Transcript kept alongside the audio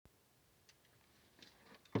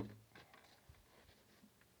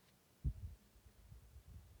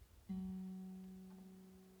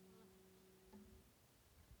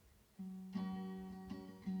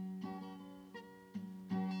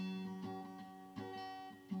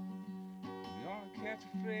catch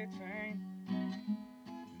a freight train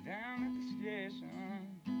down at the station.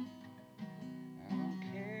 I don't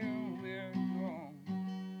care where it goes.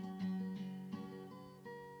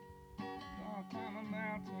 Gonna climb a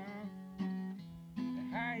mountain, the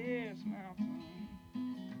highest mountain.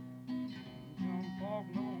 Jump off,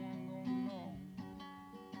 no one gonna know.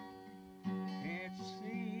 Can't you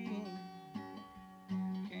see?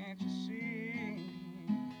 Can't you see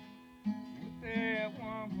what that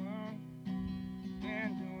woman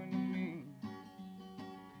been doing to me?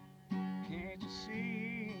 Can't you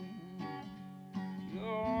see?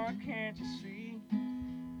 Lord, can't you see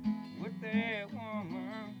what that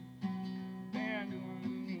woman been doing to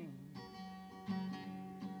me?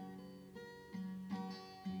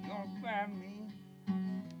 You're gonna find me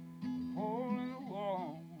a hole in the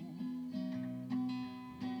wall,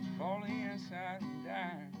 crawl inside and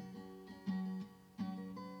die.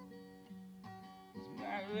 It's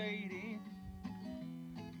my lady,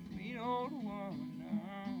 mean old woman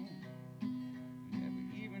now, never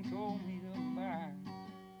even told me to lie.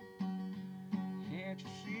 Can't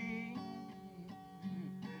you see,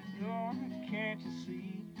 Lord, can't you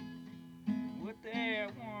see what that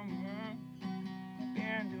woman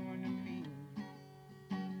been doing to me?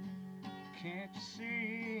 Can't you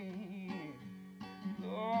see,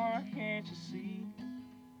 Lord, can't you see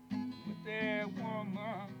what that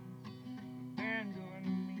woman been doing to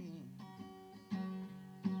me?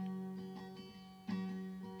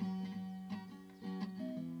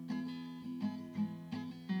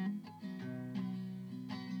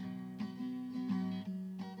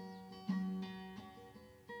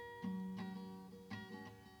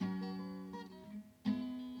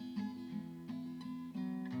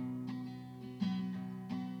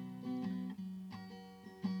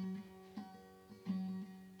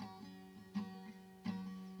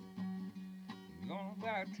 Gonna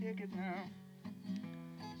buy a ticket now,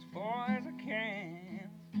 as far as I can.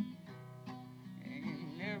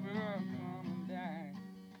 Ain't never coming back.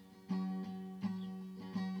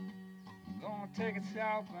 Gonna take it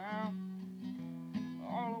southbound,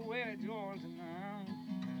 all the way to Georgia now,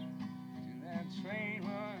 till that train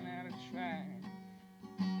run out of track.